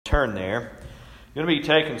turn there. I'm going to be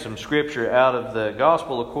taking some scripture out of the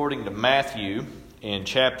Gospel according to Matthew in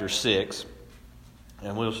chapter 6.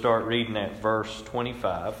 And we'll start reading at verse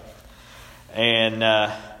 25.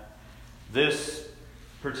 And this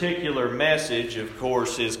particular message, of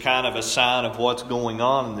course, is kind of a sign of what's going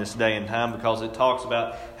on in this day and time, because it talks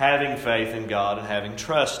about having faith in God and having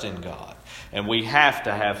trust in God. And we have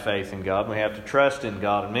to have faith in God. We have to trust in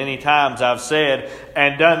God. And many times I've said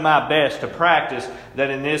and done my best to practice that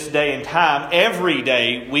in this day and time, every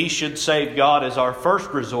day we should save God as our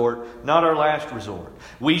first resort, not our last resort.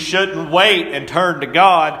 We shouldn't wait and turn to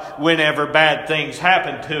God whenever bad things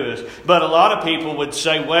happen to us. But a lot of people would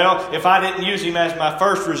say, well, if I didn't use Him as my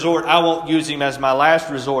first resort, I won't use Him as my last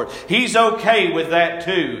resort. He's okay with that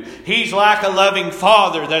too. He's like a loving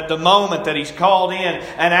father that the moment that He's called in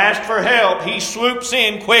and asked for help, He swoops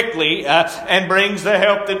in quickly and brings the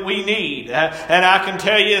help that we need. And I can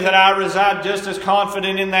tell you that I reside just as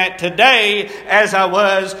confident in that today as I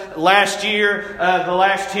was last year, the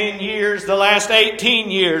last 10 years, the last 18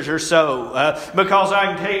 years or so. Because I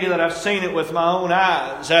can tell you that I've seen it with my own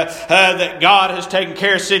eyes. That God has taken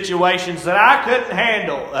care of situations that I couldn't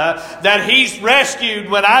handle. That He's rescued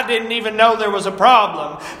when I didn't even know there was a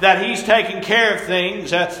problem. That He's taken care of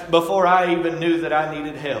things before I even knew that I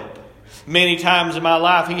needed help. Many times in my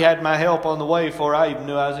life, He had my help on the way before I even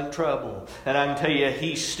knew I was in trouble. And I can tell you,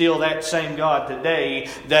 He's still that same God today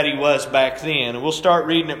that He was back then. And we'll start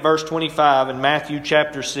reading at verse 25 in Matthew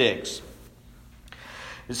chapter 6.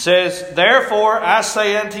 It says, "Therefore I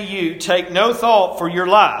say unto you, take no thought for your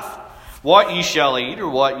life, what ye shall eat or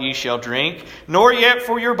what ye shall drink, nor yet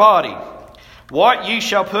for your body, what ye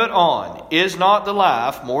shall put on. Is not the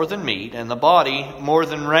life more than meat, and the body more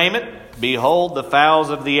than raiment? Behold the fowls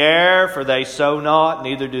of the air, for they sow not,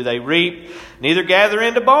 neither do they reap, neither gather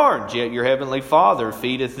into barns, yet your heavenly Father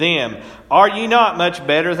feedeth them. Are ye not much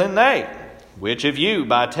better than they? Which of you,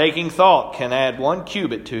 by taking thought, can add 1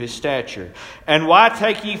 cubit to his stature? And why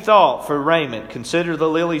take ye thought for raiment? Consider the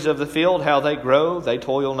lilies of the field, how they grow. They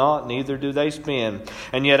toil not, neither do they spin.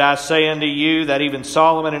 And yet I say unto you, that even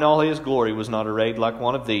Solomon in all his glory was not arrayed like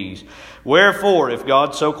one of these. Wherefore, if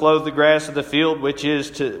God so clothe the grass of the field, which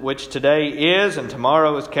today is, and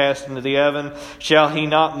tomorrow is cast into the oven, shall He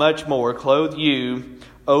not much more clothe you,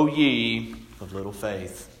 O ye of little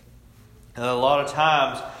faith?" And a lot of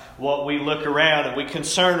times, what we look around and we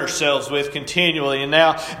concern ourselves with continually. And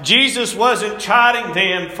now, Jesus wasn't chiding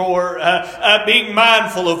them for being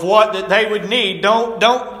mindful of what that they would need.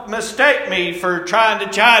 Don't mistake me for trying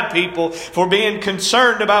to chide people for being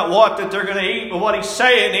concerned about what that they're going to eat. But what He's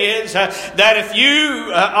saying is that if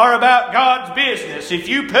you are about God's business, if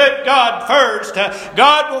you put God first,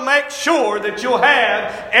 God will make sure that you'll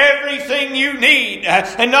have everything you need.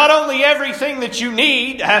 And not only everything that you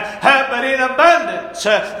need, but in abundance.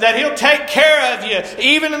 That He'll take care of you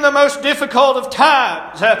even in the most difficult of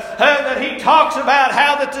times. That He talks about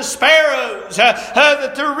how that the sparrows,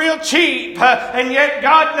 that they're real cheap, and yet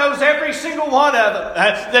God knows every single one of them.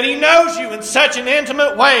 That He knows you in such an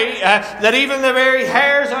intimate way that even the very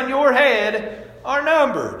hairs on your head are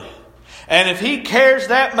numbered. And if He cares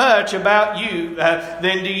that much about you,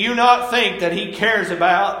 then do you not think that He cares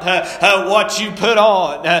about what you put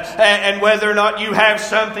on and whether or not you have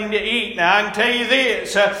something to eat? Now, I can tell you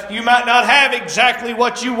this. You might not have exactly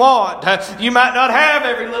what you want. You might not have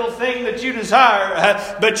every little thing that you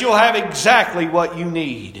desire, but you'll have exactly what you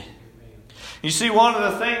need. You see, one of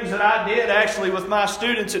the things that I did actually with my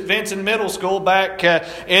students at Vincent Middle School back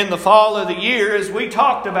in the fall of the year is we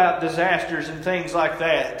talked about disasters and things like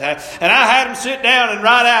that. And I had them sit down and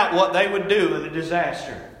write out what they would do in a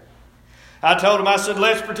disaster. I told them, I said,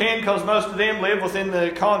 let's pretend, because most of them live within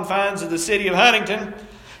the confines of the city of Huntington.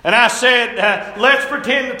 And I said, let's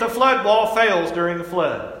pretend that the flood wall fails during the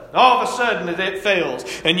flood. All of a sudden it fails.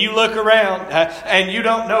 And you look around and you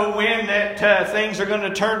don't know when that things are going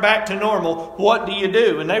to turn back to normal. What do you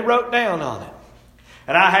do? And they wrote down on it.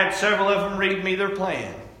 And I had several of them read me their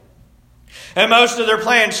plan. And most of their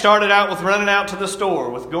plans started out with running out to the store,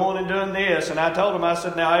 with going and doing this. And I told them, I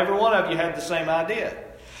said, now every one of you had the same idea.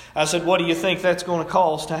 I said, what do you think that's going to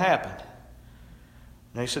cause to happen?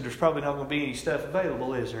 And they said, there's probably not going to be any stuff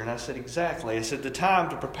available, is there? And I said, exactly. I said, the time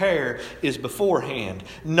to prepare is beforehand,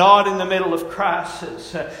 not in the middle of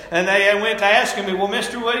crisis. And they went to asking me, well,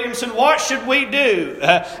 Mr. Williamson, what should we do?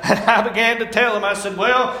 And I began to tell them, I said,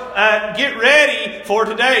 well, get ready for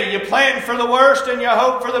today. You plan for the worst and you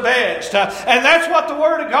hope for the best. And that's what the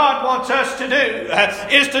Word of God wants us to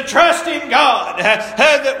do, is to trust in God.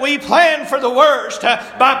 That we plan for the worst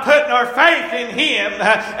by putting our faith in Him,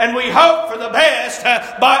 and we hope for the best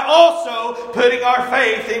by also putting our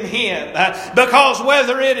faith in Him. Because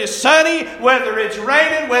whether it is sunny, whether it's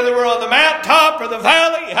raining, whether we're on the mountaintop or the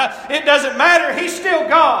valley, it doesn't matter. He's still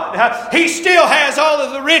God. He still has all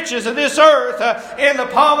of the riches of this earth in the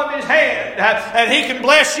palm of His hand. And He can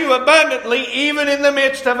bless you abundantly even in the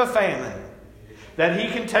midst of a famine. That He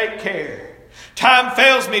can take care. Time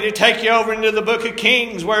fails me to take you over into the book of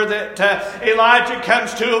Kings where that Elijah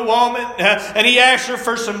comes to a woman and he asks her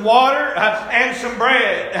for some water and some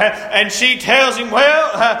bread. And she tells him,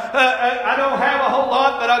 well, I don't have a whole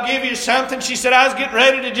lot, but I'll give you something. She said, I was getting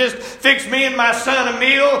ready to just fix me and my son a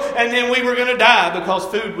meal and then we were going to die because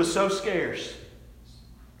food was so scarce.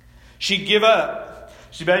 She'd give up.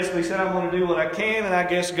 She basically said, I'm going to do what I can, and I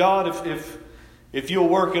guess God, if you'll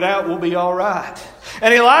work it out, we'll be all right.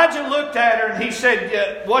 And Elijah looked at her and he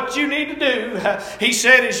said, what you need to do, he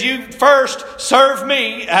said, is you first serve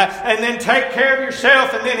me and then take care of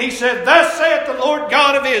yourself. And then he said, thus saith the Lord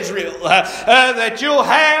God of Israel, that you'll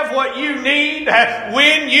have what you need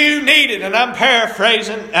when you need it. And I'm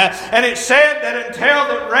paraphrasing. And it said that until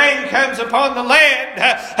the rain comes upon the land,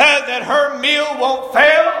 that her meal won't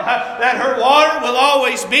fail, that her water will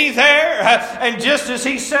always be there. And just as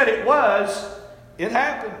he said it was, it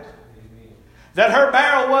happened. That her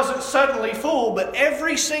barrel wasn't suddenly full, but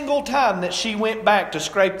every single time that she went back to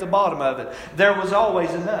scrape the bottom of it, there was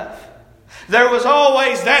always enough. There was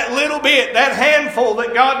always that little bit, that handful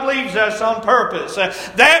that God leaves us on purpose.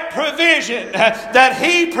 That provision that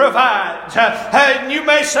He provides. And you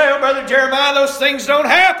may say, oh, Brother Jeremiah, those things don't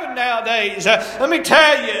happen nowadays. Let me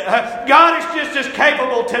tell you, God is just as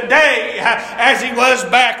capable today as He was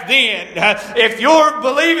back then. If you're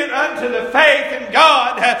believing unto the faith in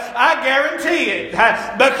God, I guarantee it.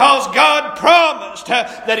 Because God promised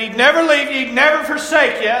that He'd never leave you, He'd never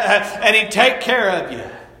forsake you, and He'd take care of you.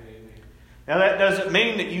 Now that doesn't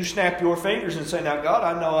mean that you snap your fingers and say, now God,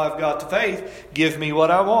 I know I've got the faith. Give me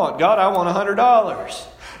what I want. God, I want $100.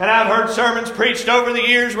 And I've heard sermons preached over the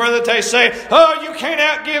years where that they say, oh, you can't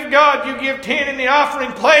outgive God. You give 10 in the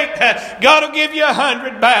offering plate, God will give you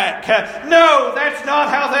 100 back. No, that's not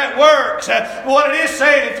how that works. What it is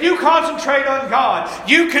saying, if you concentrate on God,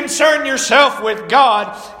 you concern yourself with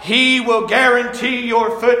God, He will guarantee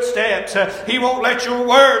your footsteps. He won't let your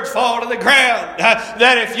words fall to the ground.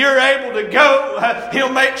 That if you're able to go,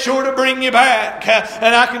 He'll make sure to bring you back.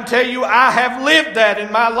 And I can tell you, I have lived that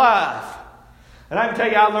in my life. And I can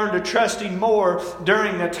tell you, I learned to trust Him more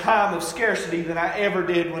during a time of scarcity than I ever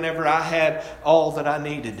did whenever I had all that I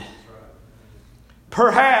needed.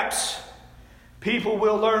 Perhaps people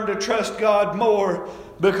will learn to trust God more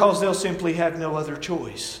because they'll simply have no other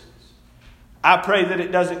choice. I pray that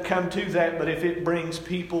it doesn't come to that, but if it brings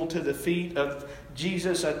people to the feet of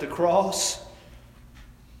Jesus at the cross,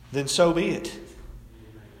 then so be it.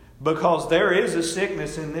 Because there is a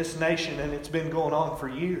sickness in this nation and it's been going on for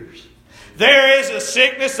years. There is a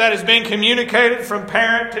sickness that has been communicated from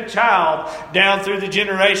parent to child down through the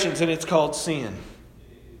generations, and it's called sin.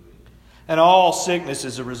 And all sickness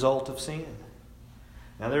is a result of sin.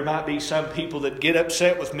 Now there might be some people that get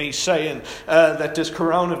upset with me saying that this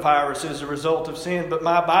coronavirus is a result of sin, but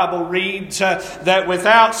my Bible reads that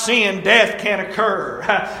without sin, death can occur.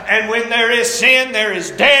 And when there is sin, there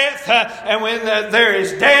is death. And when there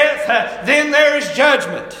is death, then there is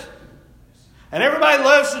judgment. And everybody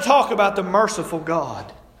loves to talk about the merciful God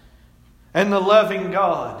and the loving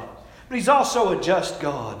God. But He's also a just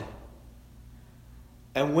God.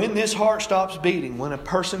 And when this heart stops beating, when a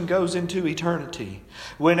person goes into eternity,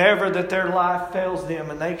 whenever that their life fails them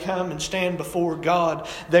and they come and stand before God,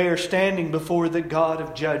 they are standing before the God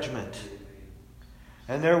of judgment.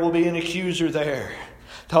 And there will be an accuser there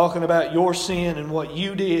talking about your sin and what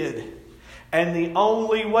you did. And the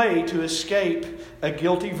only way to escape a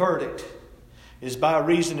guilty verdict is by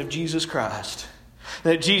reason of Jesus Christ.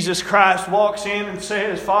 That Jesus Christ walks in and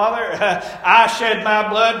says, Father, I shed my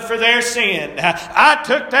blood for their sin. I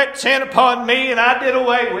took that sin upon me and I did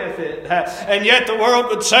away with it. And yet the world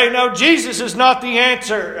would say, no, Jesus is not the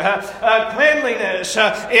answer. Cleanliness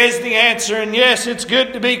is the answer. And yes, it's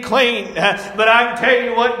good to be clean. But I can tell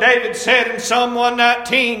you what David said in Psalm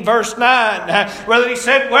 119, verse 9. Where he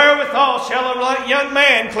said, wherewithal shall a young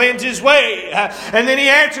man cleanse his way? And then he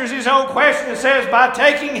answers his own question and says, by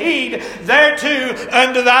taking heed thereto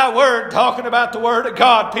unto thy word, talking about the word of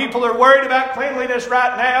God. People are worried about cleanliness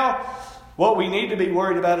right now. What we need to be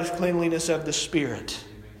worried about is cleanliness of the Spirit.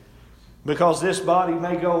 Because this body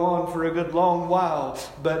may go on for a good long while,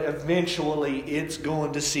 but eventually it's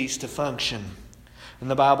going to cease to function.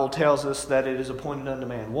 And the Bible tells us that it is appointed unto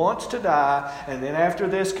man once to die, and then after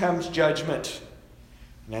this comes judgment.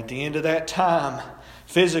 And at the end of that time,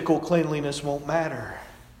 Physical cleanliness won't matter,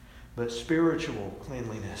 but spiritual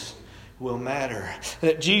cleanliness will matter.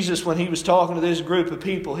 That Jesus, when He was talking to this group of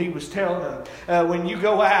people, He was telling them, when you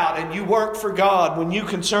go out and you work for God, when you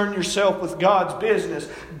concern yourself with God's business,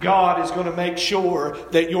 God is going to make sure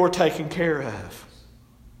that you're taken care of.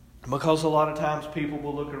 Because a lot of times people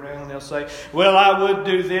will look around and they'll say, well, I would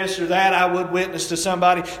do this or that, I would witness to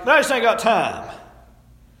somebody, but I just ain't got time.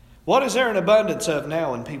 What is there an abundance of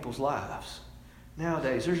now in people's lives?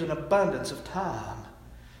 Nowadays, there's an abundance of time.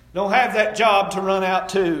 Don't have that job to run out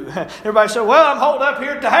to. Everybody says, well, I'm holed up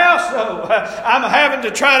here at the house, though. I'm having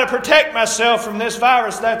to try to protect myself from this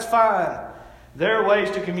virus. That's fine. There are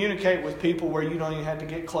ways to communicate with people where you don't even have to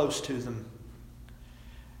get close to them.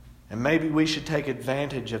 And maybe we should take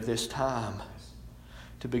advantage of this time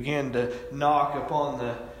to begin to knock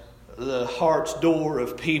upon the heart's door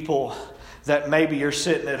of people that maybe you're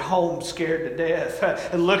sitting at home scared to death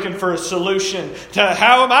and looking for a solution to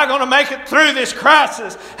how am I going to make it through this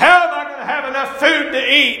crisis? How am I going to have enough food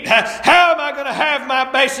to eat? How am I going to have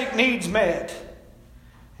my basic needs met?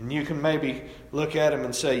 And you can maybe look at them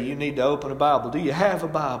and say, you need to open a Bible. Do you have a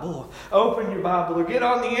Bible? Open your Bible or get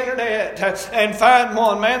on the internet and find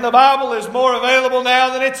one. Man, the Bible is more available now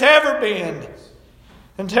than it's ever been.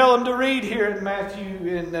 And tell them to read here in Matthew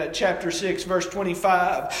in chapter 6, verse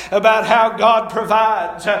 25, about how God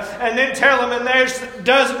provides. And then tell them, and there's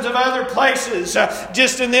dozens of other places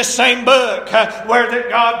just in this same book where that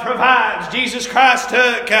God provides. Jesus Christ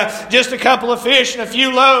took just a couple of fish and a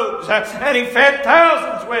few loaves and He fed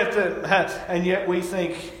thousands with them. And yet we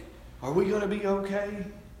think, are we going to be okay?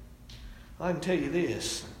 I can tell you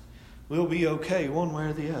this, we'll be okay one way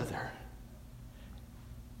or the other.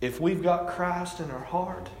 If we've got Christ in our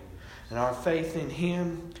heart and our faith in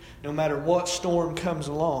Him, no matter what storm comes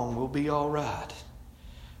along, we'll be all right.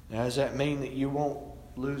 Now, does that mean that you won't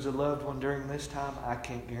lose a loved one during this time? I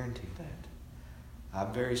can't guarantee that.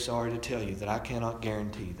 I'm very sorry to tell you that I cannot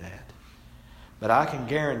guarantee that. But I can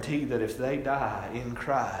guarantee that if they die in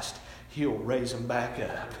Christ, He'll raise them back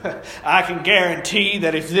up. I can guarantee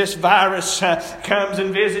that if this virus comes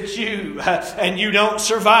and visits you and you don't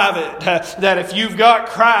survive it, that if you've got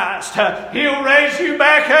Christ, He'll raise you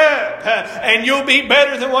back up and you'll be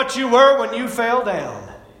better than what you were when you fell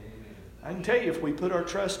down. I can tell you, if we put our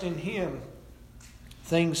trust in Him,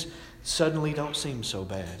 things suddenly don't seem so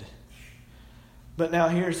bad. But now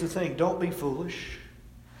here's the thing, don't be foolish.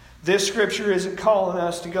 This scripture isn't calling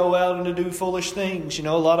us to go out and to do foolish things. You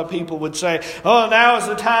know, a lot of people would say, oh, now is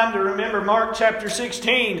the time to remember Mark chapter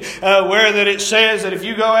 16, where that it says that if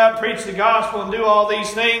you go out and preach the gospel and do all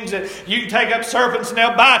these things, that you can take up serpents and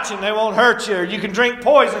they'll bite you and they won't hurt you. Or you can drink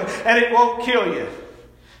poison and it won't kill you.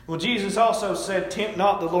 Well, Jesus also said, tempt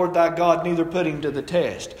not the Lord thy God, neither put Him to the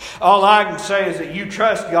test. All I can say is that you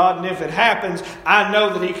trust God, and if it happens, I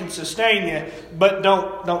know that He can sustain you, but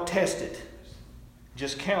don't test it.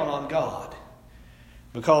 Just count on God.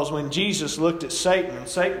 Because when Jesus looked at Satan and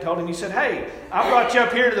Satan told him, He said, hey, I brought you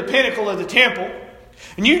up here to the pinnacle of the temple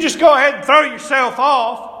and you just go ahead and throw yourself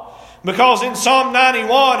off. Because in Psalm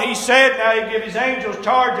 91 He said, now He give His angels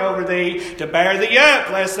charge over thee to bear thee up,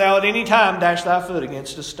 lest thou at any time dash thy foot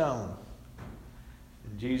against a stone.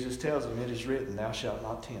 And Jesus tells him, it is written, thou shalt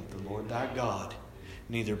not tempt the Lord thy God,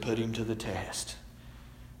 neither put Him to the test.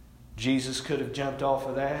 Jesus could have jumped off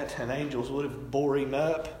of that and angels would have bore Him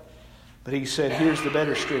up. But He said, here's the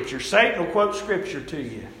better scripture. Satan will quote scripture to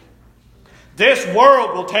you. This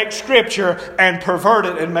world will take scripture and pervert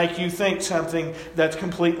it and make you think something that's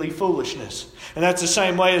completely foolishness. And that's the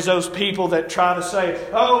same way as those people that try to say,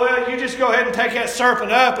 oh, well, you just go ahead and take that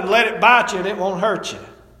serpent up and let it bite you and it won't hurt you.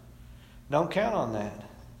 Don't count on that.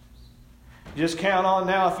 Just count on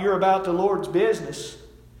now if you're about the Lord's business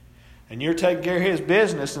and you're taking care of His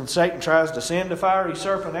business and Satan tries to send a fiery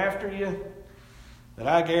serpent after you, then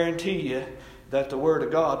I guarantee you that the Word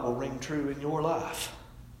of God will ring true in your life.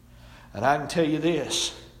 And I can tell you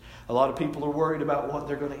this, a lot of people are worried about what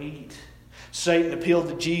they're going to eat. Satan appealed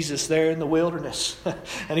to Jesus there in the wilderness.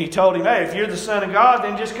 And he told him, hey, if you're the Son of God,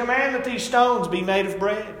 then just command that these stones be made of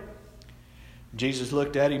bread. Jesus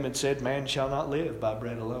looked at him and said, man shall not live by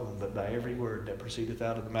bread alone, but by every word that proceedeth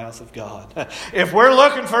out of the mouth of God. If we're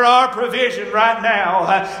looking for our provision right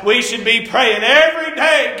now, we should be praying every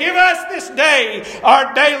day, give us this day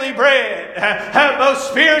our daily bread, both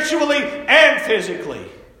spiritually and physically.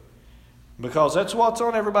 Because that's what's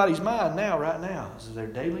on everybody's mind now, right now, is their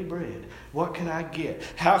daily bread. What can I get?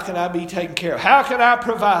 How can I be taken care of? How can I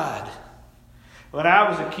provide? When I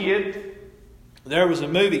was a kid, there was a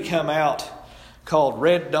movie come out called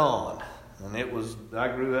Red Dawn. And I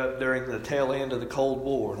grew up during the tail end of the Cold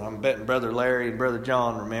War. And I'm betting Brother Larry and Brother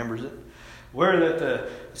John remembers it. where that the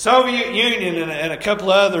Soviet Union and a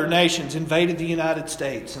couple of other nations invaded the United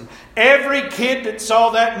States. And every kid that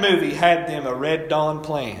saw that movie had them a Red Dawn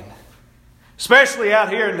plan. Especially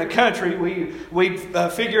out here in the country, we'd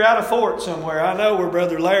figure out a fort somewhere. I know where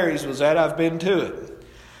Brother Larry's was at. I've been to it.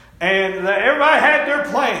 And everybody had their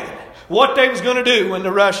plan. What they was going to do when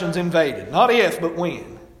the Russians invaded. Not if, but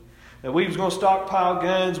when. That we was going to stockpile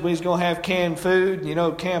guns, we was going to have canned food,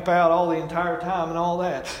 camp out all the entire time and all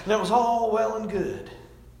that. And it was all well and good.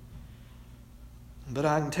 But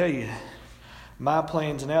I can tell you, my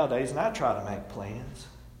plans nowadays, and I try to make plans.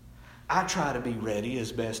 I try to be ready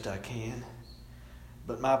as best I can.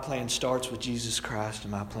 But my plan starts with Jesus Christ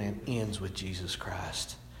and my plan ends with Jesus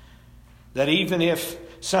Christ. That even if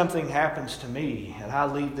something happens to me and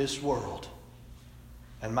I leave this world,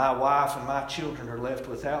 and my wife and my children are left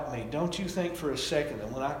without me, don't you think for a second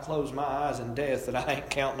that when I close my eyes in death that I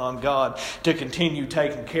ain't counting on God to continue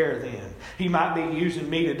taking care of them. He might be using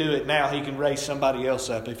me to do it now. He can raise somebody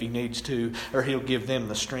else up if He needs to, or He'll give them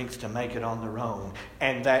the strength to make it on their own.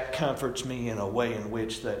 And that comforts me in a way in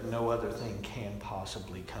which that no other thing can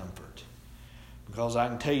possibly comfort. Because I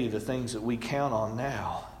can tell you the things that we count on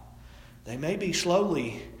now, they may be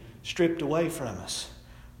slowly stripped away from us,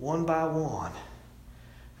 one by one.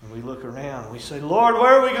 And we look around and we say, Lord,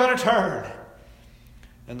 where are we going to turn?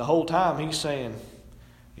 And the whole time He's saying,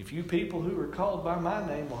 if you people who are called by my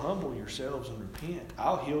name will humble yourselves and repent,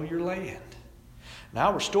 I'll heal your land. And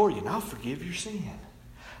I'll restore you and I'll forgive your sin.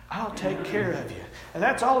 I'll take care of you. And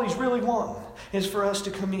that's all He's really wanting, is for us to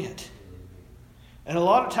commit. And a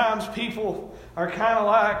lot of times people are kind of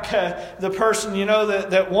like the person,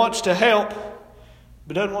 that wants to help,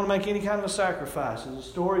 but doesn't want to make any kind of a sacrifice. It's a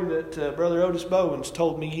story that Brother Otis Bowens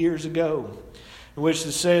told me years ago, in which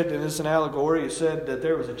it said, and it's an allegory, it said that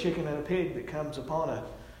there was a chicken and a pig that comes upon a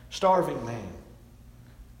starving man.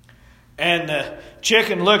 And the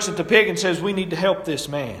chicken looks at the pig and says, we need to help this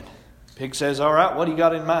man. The pig says, all right, what do you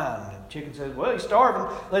got in mind? And the chicken says, well, he's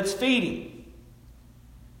starving, let's feed him.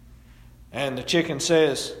 And the chicken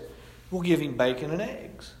says, we'll give him bacon and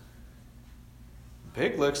eggs.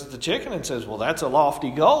 Pig looks at the chicken and says, well, that's a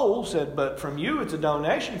lofty goal. Said, but from you it's a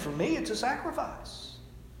donation. From me it's a sacrifice.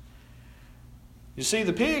 You see,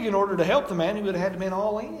 the pig, in order to help the man, he would have had to been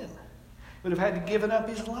all in. He would have had to given up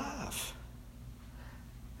his life.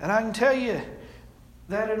 And I can tell you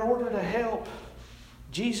that in order to help,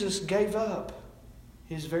 Jesus gave up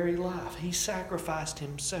His very life. He sacrificed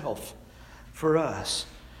Himself for us,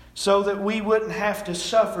 so that we wouldn't have to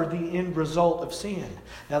suffer the end result of sin.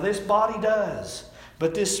 Now this body does,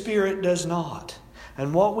 but this spirit does not.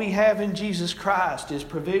 And what we have in Jesus Christ is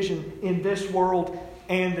provision in this world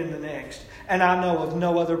and in the next. And I know of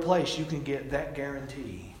no other place you can get that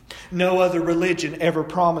guarantee. No other religion ever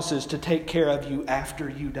promises to take care of you after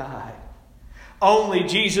you die. Only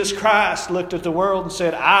Jesus Christ looked at the world and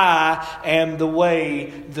said, I am the way,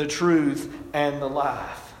 the truth, and the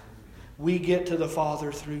life. We get to the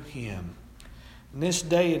Father through Him. In this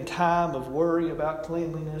day and time of worry about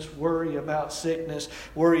cleanliness, worry about sickness,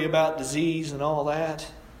 worry about disease and all that,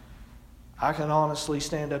 I can honestly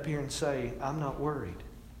stand up here and say, I'm not worried.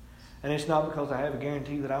 And it's not because I have a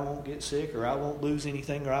guarantee that I won't get sick or I won't lose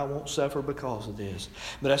anything or I won't suffer because of this.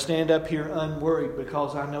 But I stand up here unworried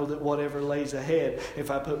because I know that whatever lays ahead, if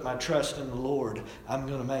I put my trust in the Lord, I'm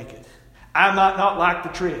going to make it. I might not like the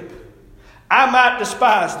trip. I might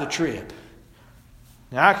despise the trip.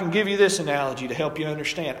 Now, I can give you this analogy to help you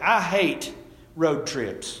understand. I hate road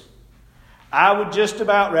trips. I would just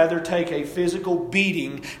about rather take a physical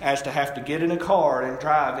beating as to have to get in a car and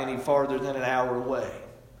drive any farther than an hour away.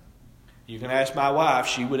 You can ask my wife.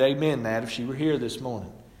 She would amen that if she were here this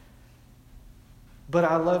morning. But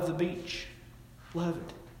I love the beach. Love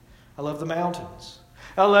it. I love the mountains.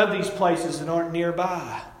 I love these places that aren't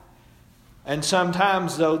nearby. And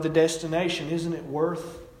sometimes, though, the destination, isn't it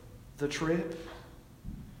worth the trip?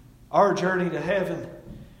 Our journey to heaven,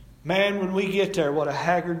 man, when we get there, what a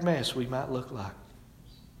haggard mess we might look like.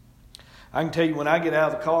 I can tell you, when I get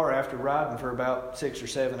out of the car after riding for about 6 or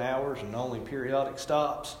 7 hours and only periodic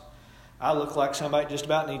stops, I look like somebody just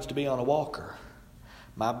about needs to be on a walker.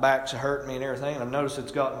 My back's hurting me and everything, and I've noticed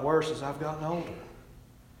it's gotten worse as I've gotten older.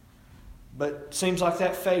 But it seems like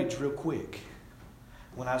that fades real quick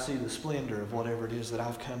when I see the splendor of whatever it is that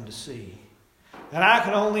I've come to see. And I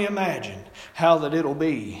can only imagine how that it'll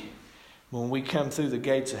be when we come through the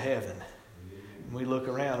gates of heaven. And we look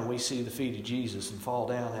around and we see the feet of Jesus and fall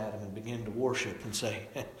down at Him and begin to worship and say,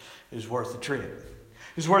 it was worth the trip.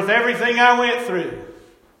 It was worth everything I went through.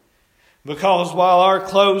 Because while our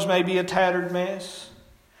clothes may be a tattered mess,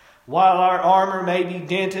 while our armor may be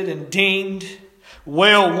dented and dinged,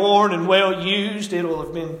 well worn and well used, it'll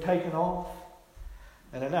have been taken off,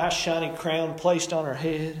 and a nice shiny crown placed on our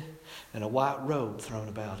head, and a white robe thrown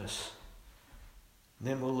about us. And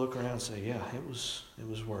then we'll look around and say, yeah, it was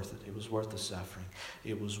worth it. It was worth the suffering.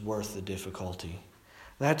 It was worth the difficulty.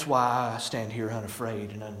 That's why I stand here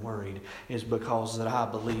unafraid and unworried, is because that I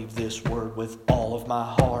believe this word with all of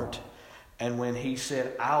my heart. And when He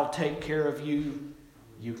said, I'll take care of you,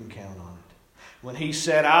 you can count on it. When He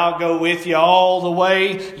said, I'll go with you all the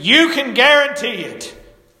way, you can guarantee it.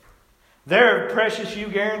 There are precious few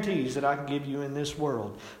guarantees that I can give you in this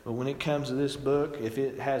world. But when it comes to this book, if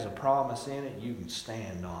it has a promise in it, you can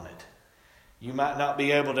stand on it. You might not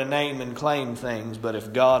be able to name and claim things, but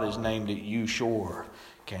if God has named it, you sure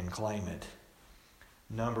can claim it.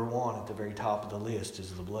 Number one at the very top of the list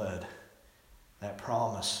is the blood. That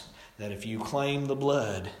promise that if you claim the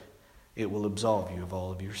blood, it will absolve you of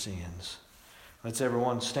all of your sins. Let's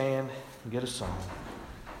everyone stand and get a song.